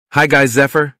Hi guys,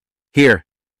 Zephyr. Here,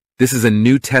 this is a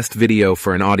new test video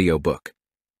for an audiobook.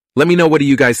 Let me know what do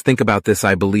you guys think about this.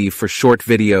 I believe for short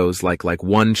videos like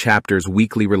one chapter's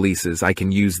weekly releases, I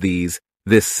can use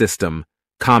this system.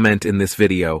 Comment in this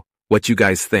video what you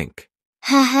guys think.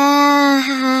 Ha ha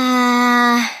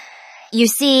ha. You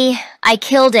see, I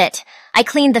killed it. I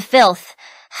cleaned the filth.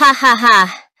 Ha ha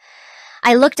ha.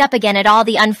 I looked up again at all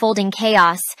the unfolding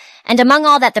chaos, and among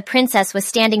all that the princess was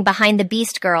standing behind the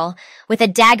beast girl, with a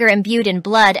dagger imbued in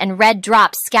blood and red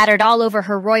drops scattered all over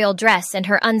her royal dress and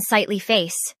her unsightly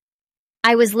face.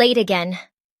 I was late again.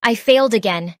 I failed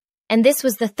again, and this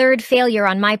was the third failure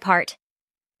on my part.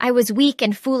 I was weak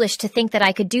and foolish to think that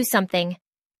I could do something.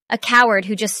 A coward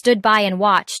who just stood by and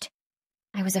watched.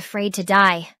 I was afraid to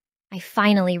die. I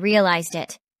finally realized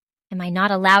it. Am I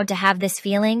not allowed to have this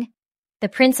feeling? The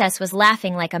princess was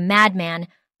laughing like a madman,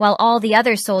 while all the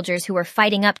other soldiers who were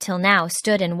fighting up till now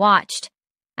stood and watched.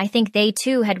 I think they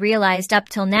too had realized up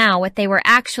till now what they were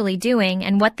actually doing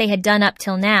and what they had done up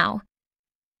till now.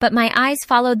 But my eyes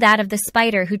followed that of the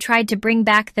spider who tried to bring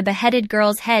back the beheaded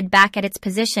girl's head back at its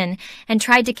position and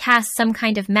tried to cast some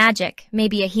kind of magic,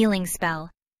 maybe a healing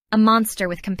spell. A monster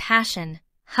with compassion.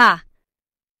 Ha!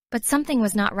 But something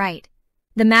was not right.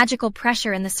 The magical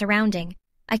pressure in the surrounding.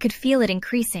 I could feel it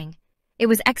increasing. It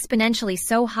was exponentially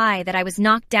so high that I was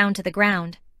knocked down to the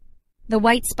ground. The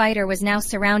white spider was now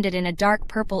surrounded in a dark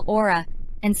purple aura,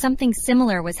 and something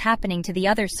similar was happening to the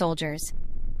other soldiers.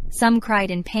 Some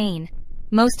cried in pain.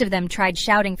 Most of them tried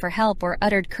shouting for help or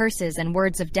uttered curses and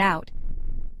words of doubt.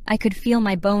 I could feel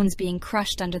my bones being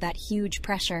crushed under that huge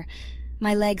pressure.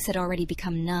 My legs had already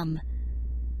become numb.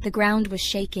 The ground was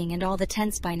shaking and all the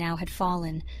tents by now had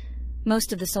fallen.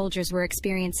 Most of the soldiers were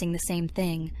experiencing the same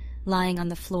thing, lying on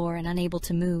the floor and unable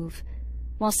to move,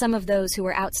 while some of those who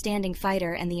were outstanding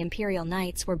fighter and the Imperial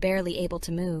Knights were barely able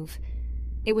to move.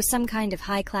 It was some kind of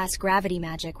high-class gravity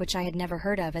magic which I had never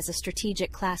heard of as a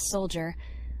strategic class soldier.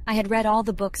 I had read all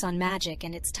the books on magic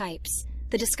and its types,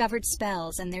 the discovered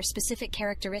spells and their specific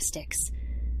characteristics.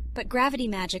 But gravity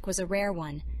magic was a rare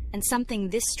one, and something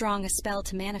this strong a spell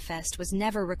to manifest was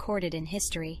never recorded in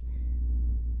history.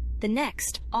 The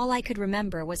next, all I could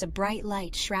remember was a bright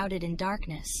light shrouded in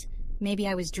darkness. Maybe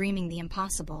I was dreaming the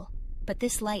impossible, but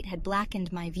this light had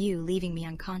blackened my view, leaving me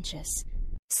unconscious.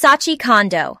 Sachi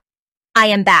Kondo. I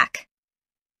am back.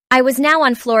 I was now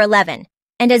on floor 11,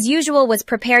 and as usual was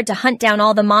prepared to hunt down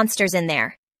all the monsters in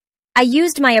there. I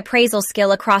used my appraisal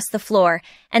skill across the floor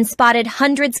and spotted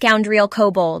 100 scoundrel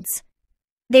kobolds.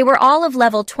 They were all of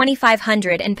level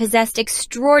 2500 and possessed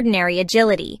extraordinary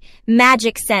agility,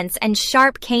 magic sense, and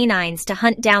sharp canines to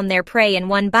hunt down their prey in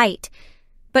one bite.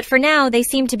 But for now, they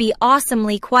seem to be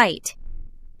awesomely quite.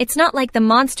 It's not like the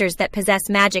monsters that possess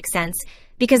magic sense,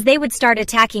 because they would start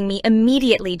attacking me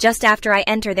immediately just after I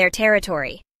enter their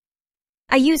territory.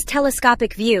 I used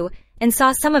telescopic view and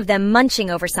saw some of them munching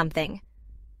over something.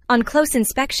 On close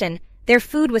inspection, their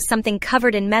food was something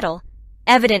covered in metal,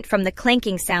 evident from the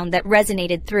clanking sound that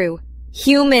resonated through.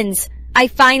 Humans! I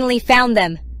finally found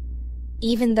them!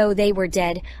 Even though they were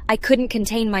dead, I couldn't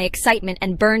contain my excitement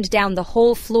and burned down the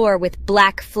whole floor with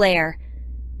black flare.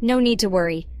 No need to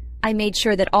worry. I made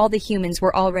sure that all the humans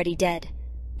were already dead.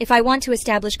 If I want to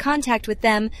establish contact with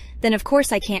them, then of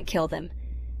course I can't kill them.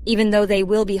 Even though they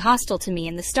will be hostile to me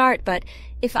in the start, but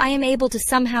if I am able to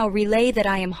somehow relay that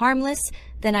I am harmless,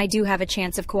 then I do have a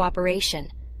chance of cooperation.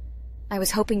 I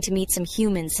was hoping to meet some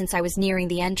humans since I was nearing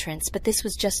the entrance, but this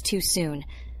was just too soon.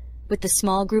 With the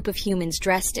small group of humans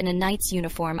dressed in a knight's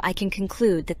uniform, I can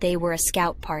conclude that they were a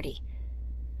scout party.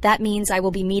 That means I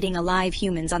will be meeting alive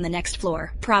humans on the next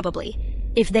floor, probably.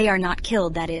 If they are not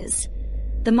killed, that is.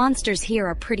 The monsters here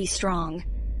are pretty strong.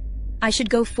 I should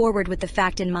go forward with the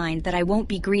fact in mind that I won't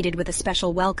be greeted with a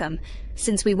special welcome,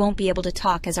 since we won't be able to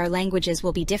talk as our languages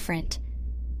will be different.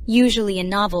 Usually in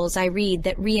novels I read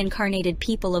that reincarnated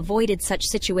people avoided such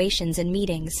situations in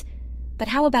meetings. But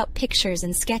how about pictures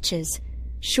and sketches?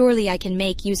 Surely I can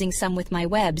make using some with my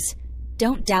webs.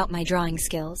 Don't doubt my drawing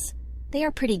skills. They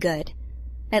are pretty good.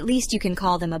 At least you can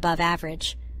call them above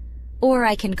average. Or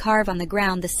I can carve on the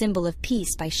ground the symbol of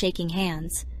peace by shaking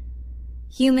hands.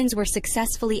 Humans were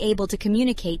successfully able to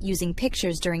communicate using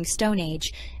pictures during Stone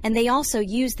Age, and they also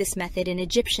used this method in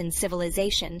Egyptian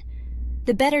civilization.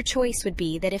 The better choice would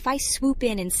be that if I swoop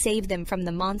in and save them from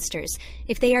the monsters,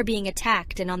 if they are being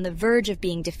attacked and on the verge of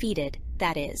being defeated,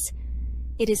 that is.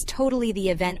 It is totally the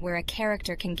event where a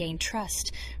character can gain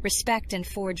trust, respect, and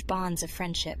forge bonds of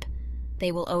friendship.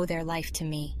 They will owe their life to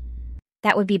me.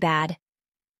 That would be bad.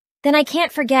 Then I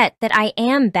can't forget that I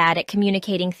am bad at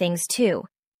communicating things too.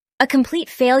 A complete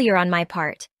failure on my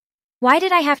part. Why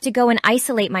did I have to go and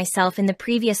isolate myself in the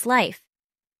previous life?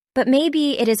 But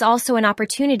maybe it is also an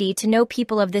opportunity to know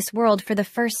people of this world for the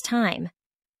first time.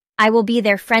 I will be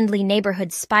their friendly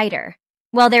neighborhood spider.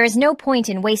 Well, there is no point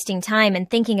in wasting time and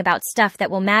thinking about stuff that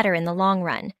will matter in the long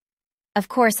run. Of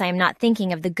course, I am not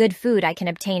thinking of the good food I can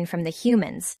obtain from the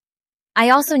humans. I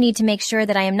also need to make sure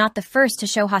that I am not the first to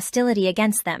show hostility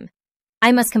against them.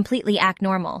 I must completely act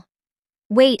normal.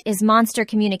 Wait, is monster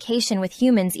communication with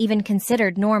humans even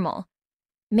considered normal?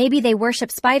 Maybe they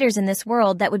worship spiders in this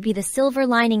world. That would be the silver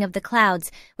lining of the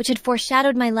clouds, which had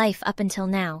foreshadowed my life up until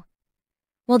now.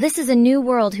 Well, this is a new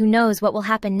world. Who knows what will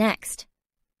happen next?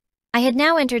 I had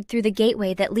now entered through the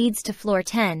gateway that leads to floor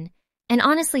 10, and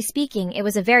honestly speaking, it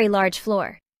was a very large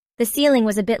floor. The ceiling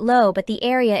was a bit low, but the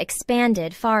area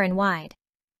expanded far and wide.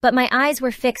 But my eyes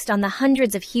were fixed on the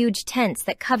hundreds of huge tents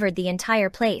that covered the entire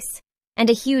place, and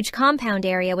a huge compound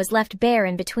area was left bare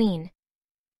in between.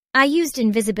 I used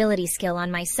invisibility skill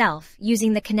on myself,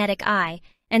 using the kinetic eye,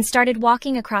 and started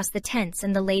walking across the tents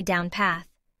and the laid-down path.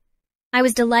 I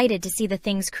was delighted to see the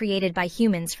things created by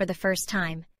humans for the first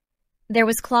time. There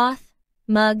was cloth,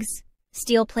 mugs,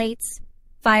 steel plates,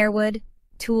 firewood,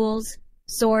 tools,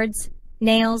 swords,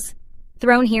 nails,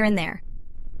 thrown here and there.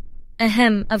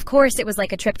 Of course it was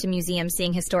like a trip to museums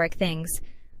seeing historic things.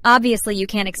 Obviously you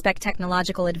can't expect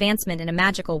technological advancement in a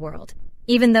magical world.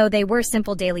 Even though they were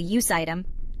simple daily use item,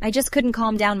 I just couldn't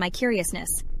calm down my curiousness.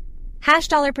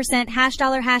 $%,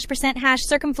 $dollar, %,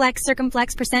 circumflex,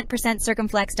 %,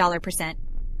 circumflex, $%.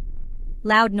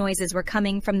 Loud noises were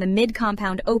coming from the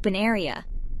mid-compound open area.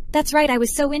 That's right, I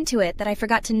was so into it that I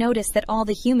forgot to notice that all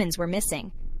the humans were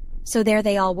missing. So there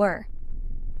they all were.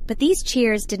 But these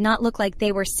cheers did not look like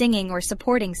they were singing or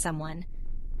supporting someone.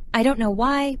 I don't know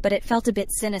why, but it felt a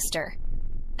bit sinister.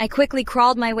 I quickly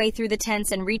crawled my way through the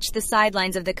tents and reached the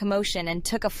sidelines of the commotion and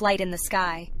took a flight in the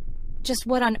sky. Just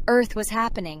what on earth was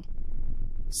happening?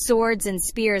 Swords and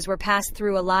spears were passed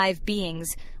through alive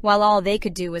beings, while all they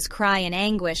could do was cry in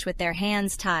anguish with their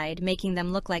hands tied, making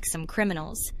them look like some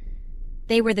criminals.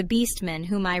 They were the beastmen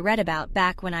whom I read about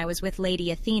back when I was with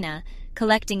Lady Athena,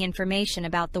 collecting information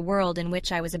about the world in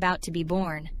which I was about to be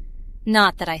born.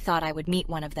 Not that I thought I would meet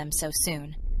one of them so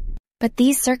soon. But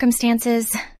these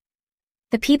circumstances...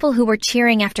 The people who were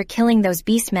cheering after killing those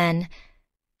beastmen,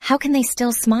 how can they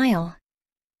still smile?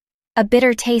 A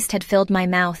bitter taste had filled my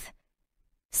mouth.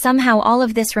 Somehow all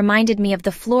of this reminded me of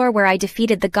the floor where I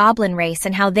defeated the goblin race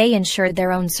and how they ensured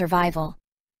their own survival.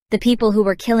 The people who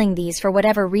were killing these for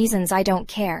whatever reasons I don't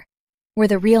care, were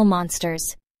the real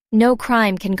monsters. No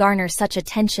crime can garner such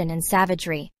attention and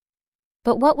savagery.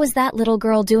 But what was that little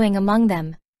girl doing among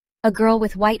them? A girl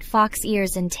with white fox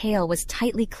ears and tail was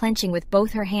tightly clenching with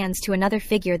both her hands to another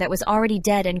figure that was already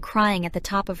dead and crying at the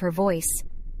top of her voice.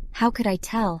 How could I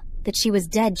tell that she was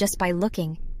dead just by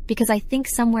looking? Because I think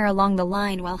somewhere along the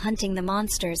line while hunting the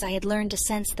monsters I had learned to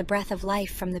sense the breath of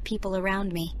life from the people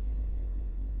around me.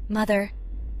 Mother,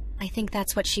 I think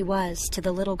that's what she was to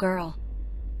the little girl.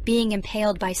 Being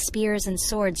impaled by spears and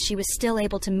swords, she was still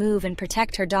able to move and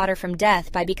protect her daughter from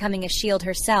death by becoming a shield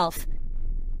herself.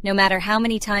 No matter how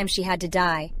many times she had to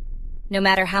die, no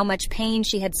matter how much pain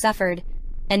she had suffered,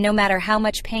 and no matter how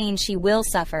much pain she will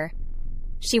suffer,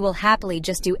 she will happily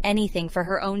just do anything for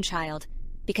her own child,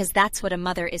 because that's what a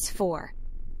mother is for.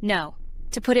 No,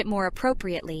 to put it more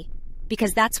appropriately,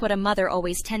 because that's what a mother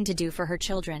always tend to do for her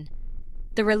children.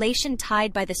 The relation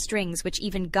tied by the strings which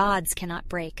even gods cannot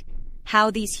break.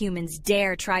 How these humans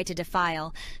dare try to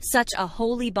defile such a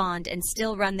holy bond and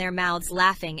still run their mouths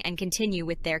laughing and continue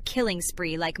with their killing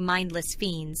spree like mindless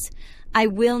fiends. I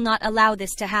will not allow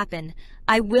this to happen.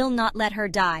 I will not let her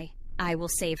die. I will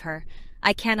save her.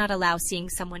 I cannot allow seeing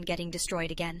someone getting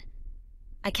destroyed again.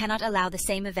 I cannot allow the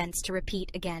same events to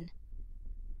repeat again.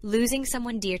 Losing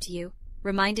someone dear to you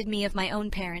reminded me of my own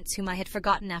parents whom I had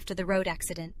forgotten after the road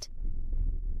accident.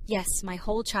 Yes, my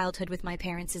whole childhood with my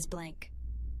parents is blank.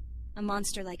 A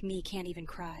monster like me can't even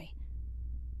cry.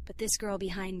 But this girl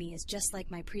behind me is just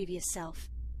like my previous self,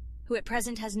 who at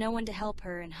present has no one to help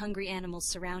her and hungry animals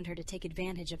surround her to take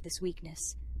advantage of this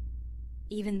weakness.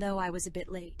 Even though I was a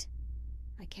bit late,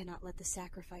 I cannot let the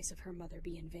sacrifice of her mother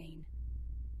be in vain.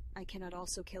 I cannot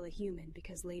also kill a human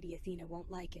because Lady Athena won't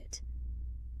like it.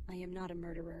 I am not a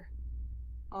murderer.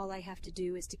 All I have to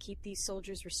do is to keep these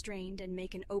soldiers restrained and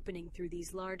make an opening through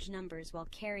these large numbers while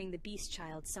carrying the beast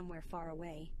child somewhere far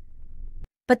away.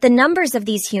 But the numbers of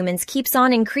these humans keeps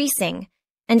on increasing,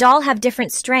 and all have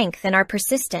different strength and are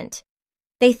persistent.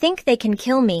 They think they can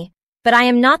kill me, but I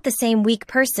am not the same weak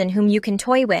person whom you can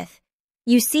toy with.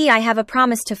 You see, I have a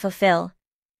promise to fulfill.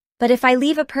 But if I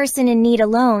leave a person in need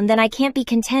alone, then I can't be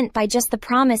content by just the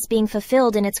promise being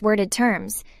fulfilled in its worded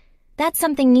terms. That's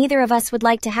something neither of us would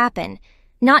like to happen.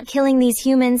 Not killing these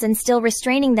humans and still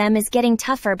restraining them is getting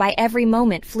tougher by every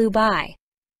moment flew by.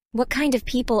 What kind of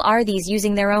people are these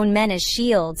using their own men as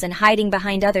shields and hiding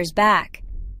behind others' back?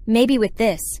 Maybe with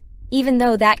this, even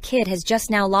though that kid has just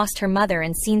now lost her mother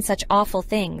and seen such awful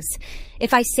things,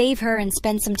 if I save her and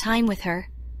spend some time with her,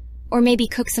 or maybe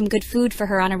cook some good food for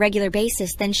her on a regular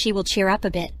basis, then she will cheer up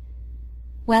a bit.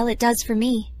 Well, it does for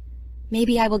me.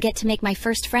 Maybe I will get to make my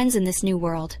first friends in this new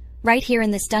world, right here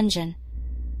in this dungeon.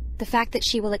 The fact that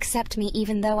she will accept me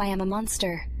even though I am a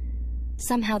monster.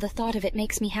 Somehow the thought of it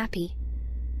makes me happy.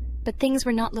 But things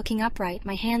were not looking up right.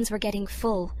 My hands were getting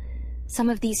full. Some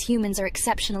of these humans are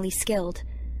exceptionally skilled.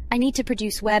 I need to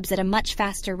produce webs at a much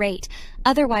faster rate,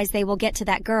 otherwise they will get to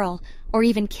that girl, or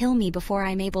even kill me before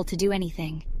I'm able to do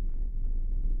anything.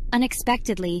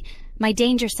 Unexpectedly, my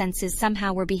danger senses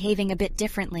somehow were behaving a bit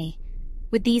differently.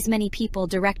 With these many people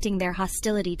directing their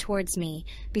hostility towards me,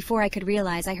 before I could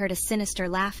realize I heard a sinister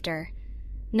laughter.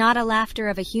 Not a laughter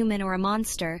of a human or a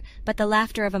monster, but the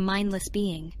laughter of a mindless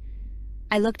being.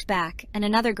 I looked back, and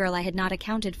another girl I had not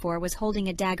accounted for was holding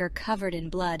a dagger covered in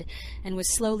blood, and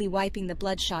was slowly wiping the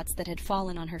bloodshots that had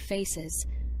fallen on her faces.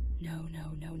 No,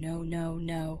 no, no, no, no,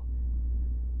 no.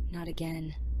 Not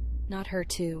again. Not her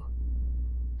too.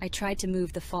 I tried to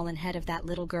move the fallen head of that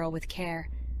little girl with care,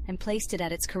 and placed it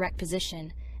at its correct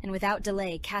position, and without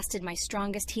delay casted my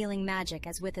strongest healing magic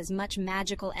with as much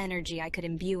magical energy I could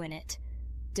imbue in it.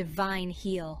 Divine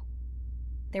Heal.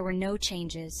 There were no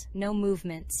changes, no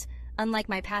movements, unlike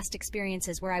my past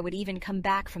experiences where I would even come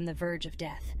back from the verge of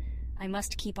death. I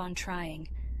must keep on trying.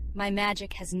 My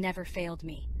magic has never failed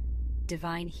me.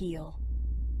 Divine Heal.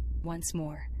 Once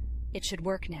more. It should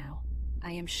work now.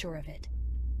 I am sure of it.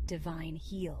 Divine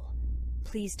Heal.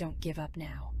 Please don't give up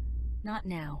now. Not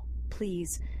now.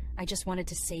 Please. I just wanted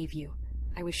to save you.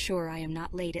 I was sure I am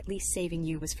not late. At least saving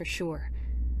you was for sure.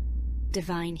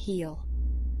 Divine Heal.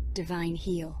 Divine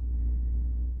Heal.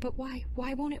 But why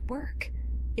won't it work?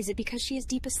 Is it because she is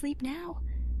deep asleep now?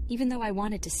 Even though I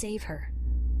wanted to save her.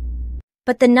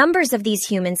 But the numbers of these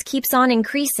humans keeps on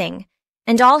increasing,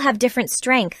 and all have different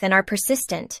strength and are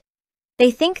persistent.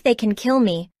 They think they can kill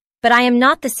me, but I am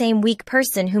not the same weak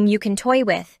person whom you can toy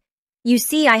with. You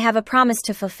see, I have a promise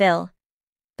to fulfill.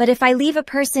 But if I leave a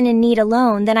person in need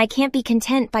alone, then I can't be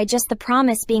content by just the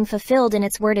promise being fulfilled in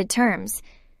its worded terms.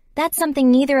 That's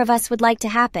something neither of us would like to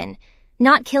happen.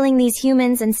 Not killing these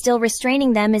humans and still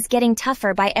restraining them is getting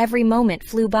tougher by every moment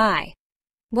flew by.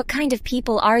 What kind of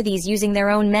people are these using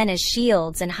their own men as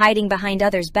shields and hiding behind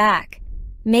others' back?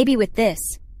 Maybe with this,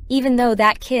 even though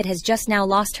that kid has just now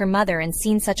lost her mother and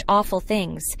seen such awful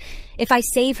things, if I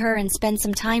save her and spend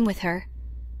some time with her,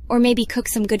 or maybe cook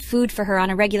some good food for her on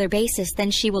a regular basis,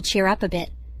 then she will cheer up a bit.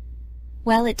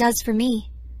 Well, it does for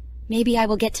me. Maybe I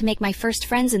will get to make my first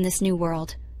friends in this new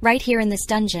world, right here in this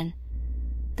dungeon.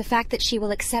 The fact that she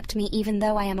will accept me even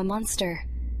though I am a monster.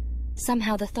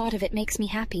 Somehow the thought of it makes me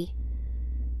happy.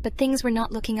 But things were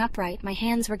not looking up right. My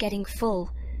hands were getting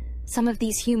full. Some of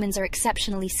these humans are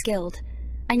exceptionally skilled.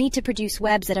 I need to produce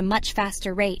webs at a much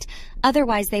faster rate,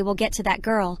 otherwise they will get to that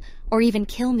girl, or even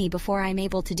kill me before I'm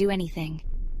able to do anything.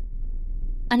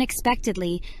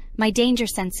 Unexpectedly, my danger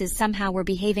senses somehow were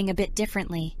behaving a bit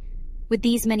differently. With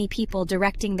these many people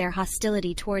directing their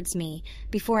hostility towards me,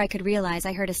 before I could realize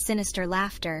I heard a sinister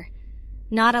laughter.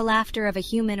 Not a laughter of a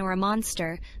human or a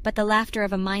monster, but the laughter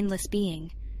of a mindless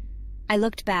being. I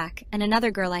looked back, and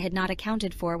another girl I had not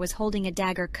accounted for was holding a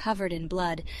dagger covered in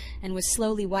blood, and was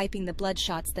slowly wiping the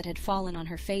bloodshots that had fallen on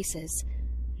her faces.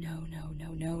 No, no,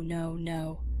 no, no, no,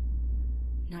 no.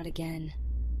 Not again.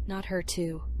 Not her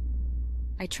too.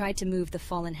 I tried to move the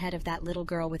fallen head of that little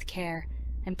girl with care,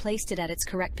 and placed it at its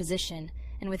correct position,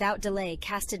 and without delay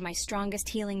casted my strongest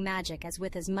healing magic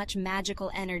with as much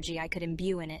magical energy I could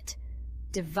imbue in it.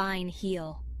 Divine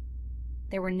Heal.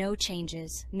 There were no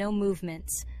changes, no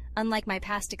movements, unlike my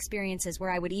past experiences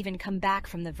where I would even come back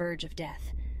from the verge of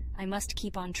death. I must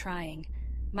keep on trying.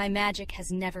 My magic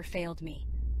has never failed me.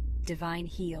 Divine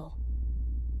Heal.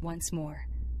 Once more.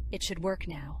 It should work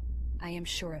now. I am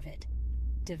sure of it.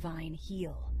 Divine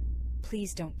Heal.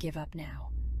 Please don't give up now.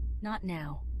 Not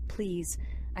now. Please.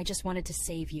 I just wanted to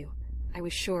save you. I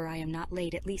was sure I am not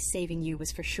late. At least saving you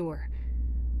was for sure.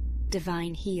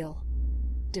 Divine Heal.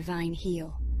 Divine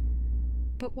Heal.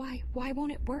 But why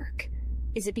won't it work?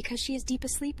 Is it because she is deep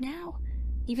asleep now?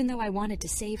 Even though I wanted to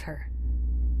save her.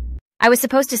 I was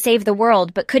supposed to save the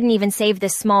world, but couldn't even save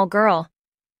this small girl.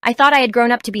 I thought I had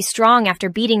grown up to be strong after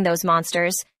beating those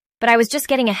monsters, but I was just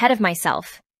getting ahead of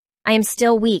myself. I am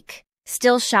still weak,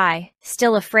 still shy,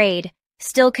 still afraid,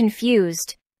 still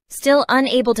confused, still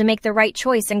unable to make the right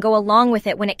choice and go along with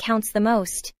it when it counts the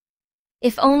most.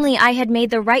 If only I had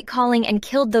made the right calling and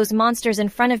killed those monsters in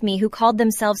front of me who called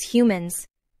themselves humans.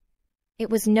 It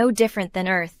was no different than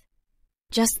Earth.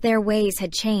 Just their ways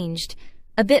had changed,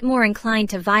 a bit more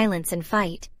inclined to violence and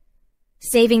fight.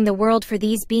 Saving the world for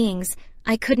these beings,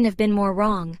 I couldn't have been more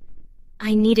wrong.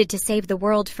 I needed to save the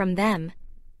world from them.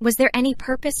 Was there any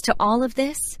purpose to all of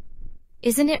this?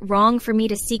 Isn't it wrong for me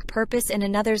to seek purpose in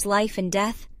another's life and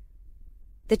death?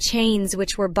 The chains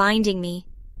which were binding me,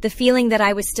 the feeling that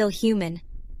I was still human,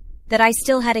 that I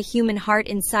still had a human heart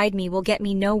inside me, will get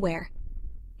me nowhere.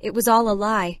 It was all a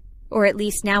lie, or at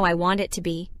least now I want it to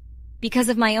be. Because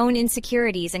of my own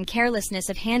insecurities and carelessness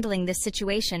of handling this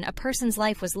situation, a person's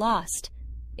life was lost.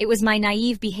 It was my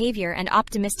naive behavior and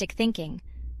optimistic thinking.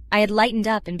 I had lightened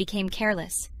up and became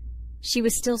careless. She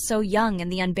was still so young,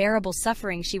 and the unbearable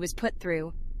suffering she was put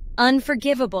through.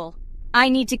 Unforgivable. I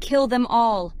need to kill them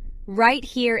all, right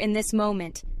here in this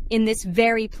moment, in this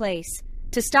very place.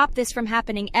 To stop this from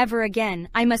happening ever again,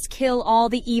 I must kill all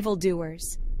the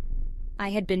evildoers. I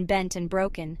had been bent and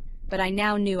broken, but I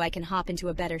now knew I can hop into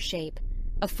a better shape,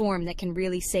 a form that can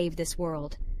really save this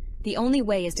world. The only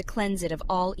way is to cleanse it of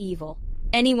all evil.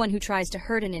 Anyone who tries to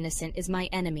hurt an innocent is my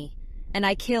enemy, and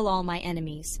I kill all my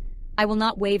enemies. I will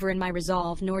not waver in my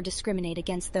resolve, nor discriminate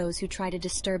against those who try to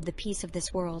disturb the peace of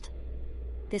this world.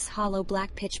 This hollow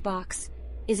black pitch box,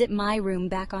 is it my room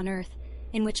back on Earth,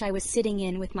 in which I was sitting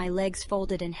in with my legs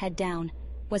folded and head down?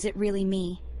 Was it really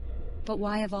me? But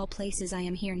why of all places I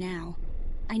am here now?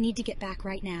 I need to get back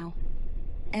right now.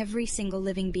 Every single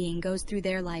living being goes through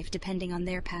their life depending on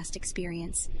their past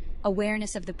experience,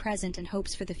 awareness of the present and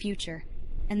hopes for the future,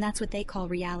 and that's what they call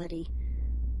reality.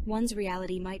 One's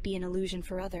reality might be an illusion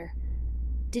for other.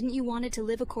 Didn't you want it to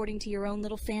live according to your own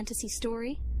little fantasy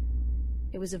story?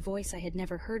 It was a voice I had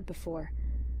never heard before,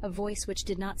 a voice which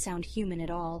did not sound human at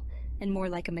all, and more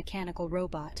like a mechanical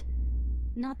robot.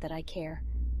 Not that I care.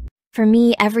 For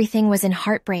me, everything was in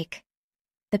heartbreak.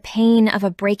 The pain of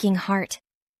a breaking heart.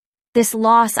 This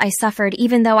loss I suffered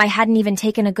even though I hadn't even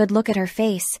taken a good look at her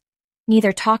face,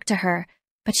 neither talked to her,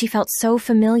 but she felt so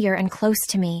familiar and close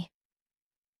to me.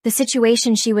 The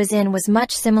situation she was in was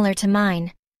much similar to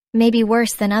mine, maybe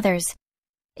worse than others.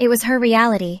 It was her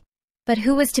reality, but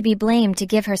who was to be blamed to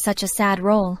give her such a sad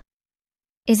role?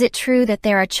 Is it true that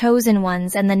there are chosen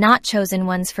ones and the not chosen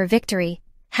ones for victory,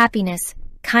 happiness,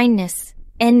 kindness,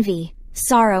 envy,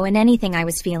 sorrow, and anything I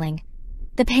was feeling?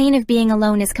 The pain of being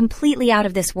alone is completely out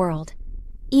of this world.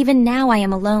 Even now I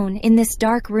am alone, in this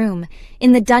dark room,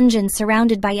 in the dungeon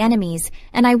surrounded by enemies,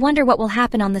 and I wonder what will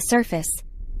happen on the surface.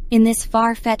 In this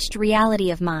far-fetched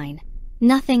reality of mine,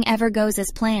 nothing ever goes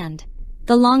as planned.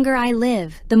 The longer I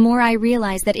live, the more I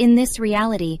realize that in this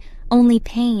reality, only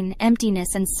pain,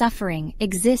 emptiness, and suffering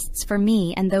exists for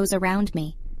me and those around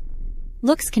me.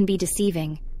 Looks can be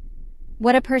deceiving.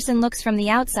 What a person looks from the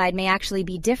outside may actually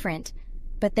be different,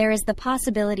 but there is the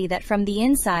possibility that from the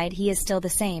inside he is still the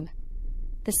same.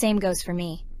 The same goes for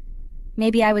me.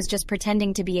 Maybe I was just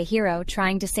pretending to be a hero,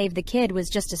 trying to save the kid was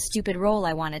just a stupid role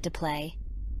I wanted to play.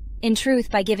 In truth,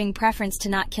 by giving preference to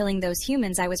not killing those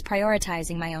humans, I was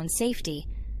prioritizing my own safety.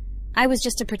 I was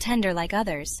just a pretender like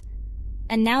others.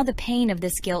 And now the pain of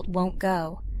this guilt won't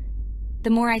go. The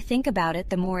more I think about it,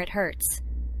 the more it hurts.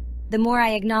 The more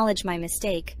I acknowledge my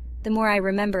mistake, the more I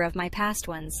remember of my past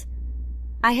ones.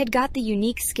 I had got the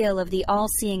unique skill of the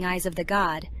all-seeing eyes of the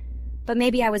god, but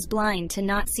maybe I was blind to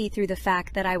not see through the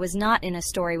fact that I was not in a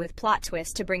story with plot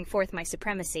twists to bring forth my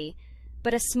supremacy,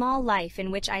 but a small life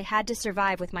in which I had to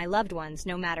survive with my loved ones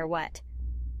no matter what.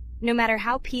 No matter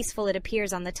how peaceful it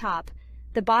appears on the top,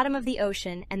 the bottom of the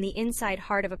ocean and the inside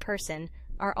heart of a person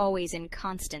are always in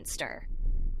constant stir.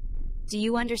 Do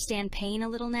you understand pain a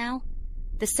little now?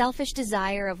 The selfish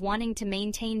desire of wanting to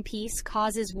maintain peace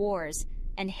causes wars,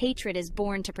 and hatred is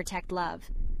born to protect love.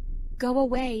 Go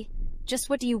away. Just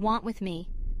what do you want with me?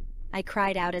 I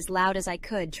cried out as loud as I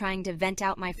could, trying to vent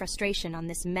out my frustration on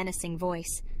this menacing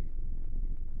voice.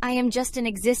 I am just an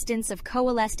existence of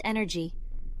coalesced energy,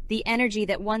 the energy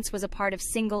that once was a part of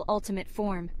single ultimate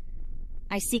form.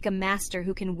 I seek a master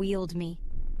who can wield me.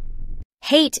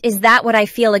 Hate, is that what I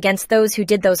feel against those who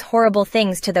did those horrible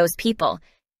things to those people?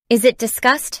 Is it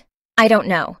disgust? I don't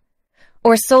know.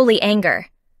 Or solely anger?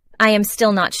 I am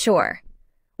still not sure.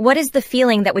 What is the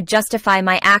feeling that would justify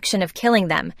my action of killing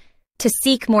them? To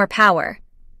seek more power.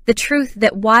 The truth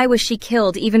that why was she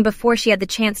killed even before she had the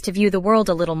chance to view the world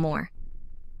a little more?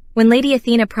 When Lady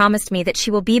Athena promised me that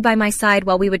she will be by my side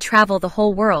while we would travel the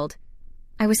whole world,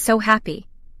 I was so happy.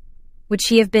 Would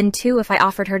she have been too if I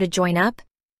offered her to join up?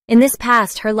 In this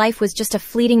past, her life was just a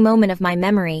fleeting moment of my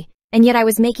memory, and yet I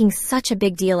was making such a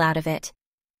big deal out of it.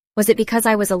 Was it because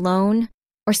I was alone?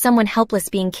 or someone helpless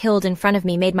being killed in front of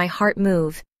me made my heart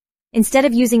move. Instead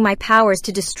of using my powers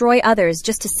to destroy others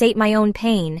just to sate my own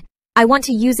pain, I want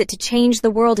to use it to change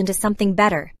the world into something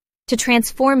better, to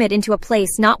transform it into a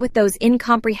place not with those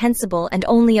incomprehensible and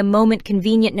only a moment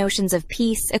convenient notions of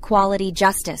peace, equality,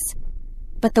 justice,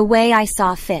 but the way I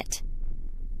saw fit.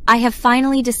 I have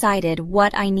finally decided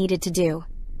what I needed to do.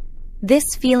 This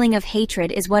feeling of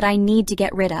hatred is what I need to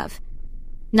get rid of.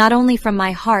 Not only from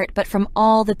my heart, but from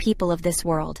all the people of this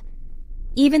world.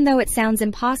 Even though it sounds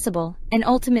impossible, an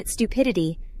ultimate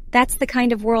stupidity, that's the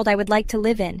kind of world I would like to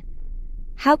live in.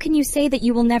 How can you say that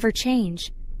you will never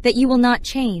change, that you will not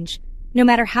change, no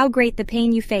matter how great the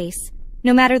pain you face,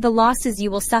 no matter the losses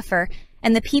you will suffer,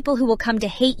 and the people who will come to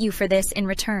hate you for this in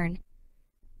return?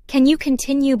 Can you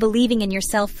continue believing in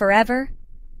yourself forever?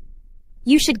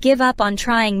 You should give up on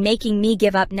making me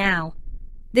give up now.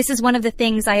 This is one of the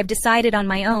things I have decided on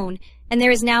my own, and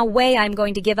there is now a way I'm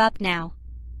going to give up now.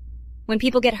 When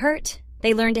people get hurt,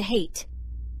 they learn to hate.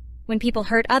 When people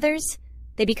hurt others,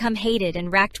 they become hated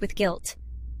and racked with guilt.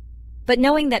 But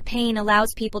knowing that pain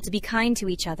allows people to be kind to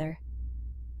each other,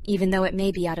 even though it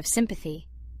may be out of sympathy,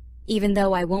 even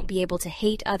though I won't be able to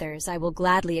hate others, I will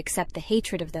gladly accept the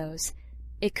hatred of those.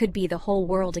 It could be the whole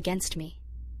world against me.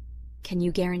 Can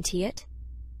you guarantee it?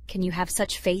 Can you have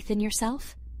such faith in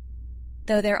yourself?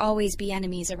 Though there always be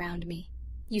enemies around me,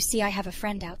 you see I have a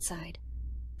friend outside.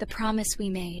 The promise we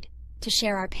made, to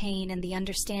share our pain and the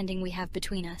understanding we have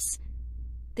between us.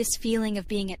 This feeling of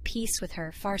being at peace with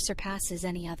her far surpasses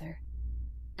any other.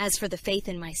 As for the faith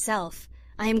in myself,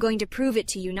 I am going to prove it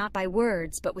to you not by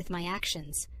words, but with my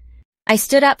actions. I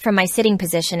stood up from my sitting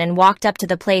position and walked up to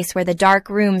the place where the dark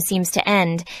room seems to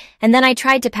end, and then I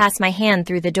tried to pass my hand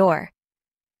through the door.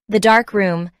 The dark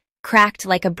room, cracked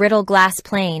like a brittle glass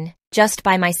plane, just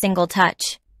by my single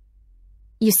touch.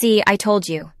 You see, I told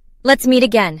you. Let's meet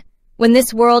again, when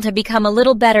this world had become a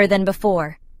little better than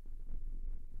before.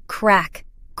 Crack,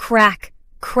 crack,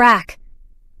 crack.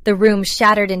 The room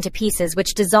shattered into pieces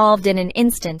which dissolved in an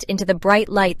instant into the bright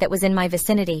light that was in my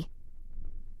vicinity.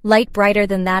 Light brighter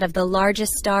than that of the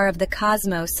largest star of the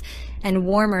cosmos and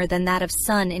warmer than that of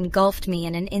sun engulfed me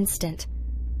in an instant.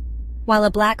 While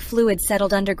a black fluid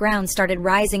settled underground started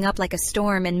rising up like a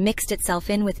storm and mixed itself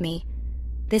in with me.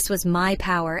 This was my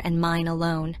power and mine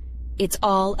alone. It's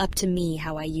all up to me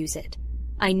how I use it.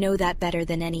 I know that better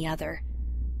than any other.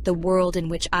 The world in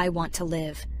which I want to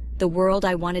live, the world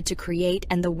I wanted to create,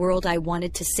 and the world I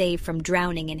wanted to save from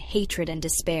drowning in hatred and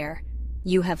despair.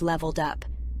 You have leveled up.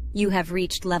 You have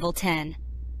reached level 10.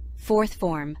 Fourth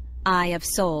form, Eye of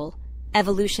Soul.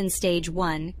 Evolution stage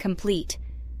 1, complete.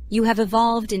 You have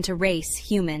evolved into race,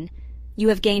 human. You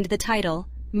have gained the title,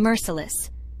 Merciless.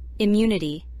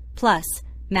 Immunity, plus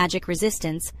magic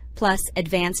resistance, plus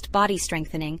advanced body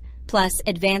strengthening, plus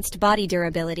advanced body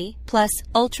durability, plus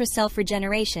ultra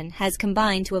self-regeneration has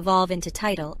combined to evolve into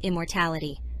title,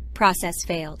 Immortality. Process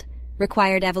failed.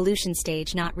 Required evolution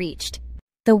stage not reached.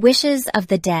 The wishes of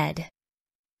the dead.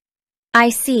 I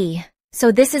see.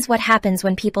 So this is what happens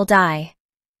when people die.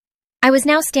 I was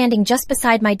now standing just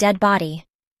beside my dead body.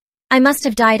 I must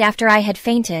have died after I had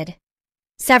fainted.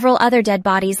 Several other dead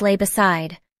bodies lay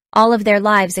beside, all of their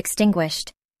lives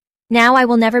extinguished. Now I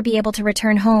will never be able to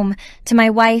return home to my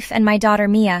wife and my daughter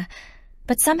Mia,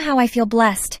 but somehow I feel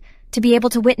blessed to be able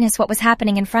to witness what was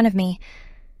happening in front of me.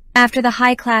 After the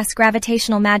high-class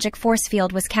gravitational magic force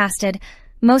field was casted,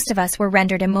 most of us were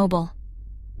rendered immobile.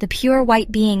 The pure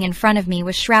white being in front of me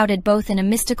was shrouded both in a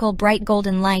mystical bright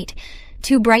golden light,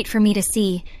 too bright for me to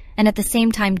see, and at the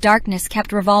same time darkness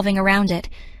kept revolving around it,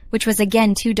 which was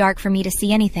again too dark for me to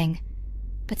see anything.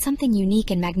 But something unique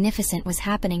and magnificent was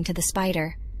happening to the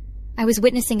spider. I was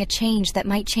witnessing a change that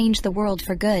might change the world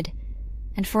for good,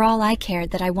 and for all I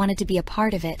cared that I wanted to be a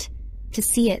part of it, to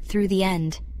see it through the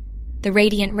end. The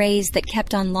radiant rays that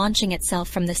kept on launching itself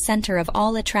from the center of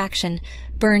all attraction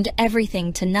burned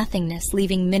everything to nothingness,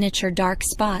 leaving miniature dark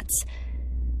spots.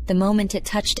 The moment it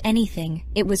touched anything,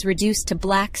 it was reduced to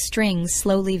black strings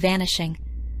slowly vanishing.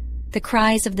 The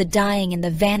cries of the dying and the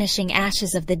vanishing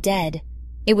ashes of the dead.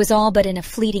 It was all but in a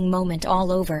fleeting moment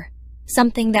all over.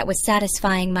 Something that was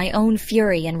satisfying my own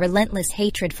fury and relentless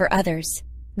hatred for others.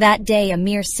 That day, a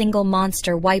mere single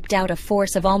monster wiped out a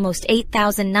force of almost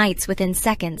 8,000 knights within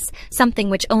seconds, something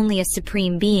which only a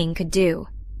supreme being could do.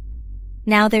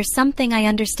 Now there's something I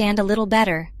understand a little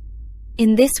better.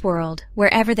 In this world,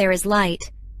 wherever there is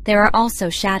light, there are also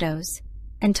shadows.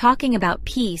 And talking about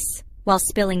peace, while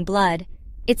spilling blood,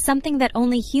 it's something that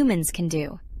only humans can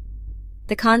do.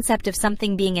 The concept of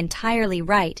something being entirely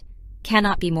right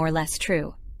cannot be more or less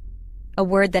true. A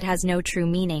word that has no true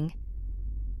meaning.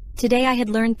 Today I had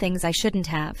learned things I shouldn't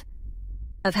have.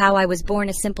 of how I was born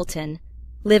a simpleton,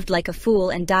 lived like a fool,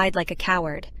 and died like a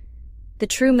coward. The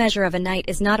true measure of a knight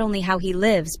is not only how he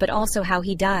lives, but also how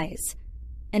he dies.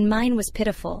 And mine was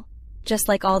pitiful, just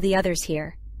like all the others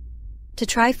here. To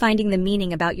try finding the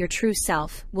meaning about your true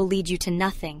self will lead you to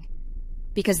nothing,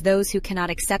 because those who cannot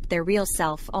accept their real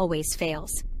self always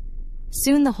fails.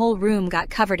 Soon the whole room got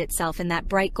covered itself in that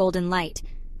bright golden light,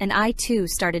 and I too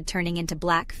started turning into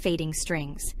black, fading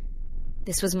strings.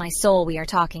 This was my soul we are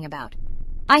talking about.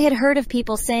 I had heard of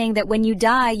people saying that when you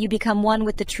die, you become one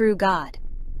with the true God.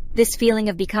 This feeling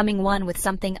of becoming one with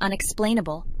something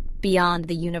unexplainable, beyond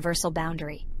the universal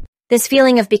boundary. This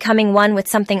feeling of becoming one with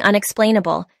something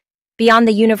unexplainable, beyond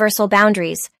the universal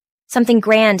boundaries, something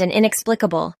grand and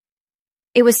inexplicable.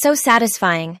 It was so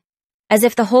satisfying, as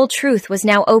if the whole truth was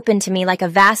now open to me like a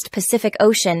vast Pacific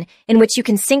Ocean in which you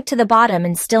can sink to the bottom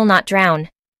and still not drown.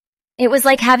 It was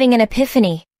like having an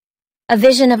epiphany, a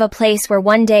vision of a place where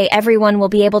one day everyone will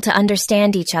be able to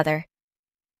understand each other.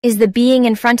 Is the being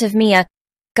in front of me a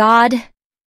God,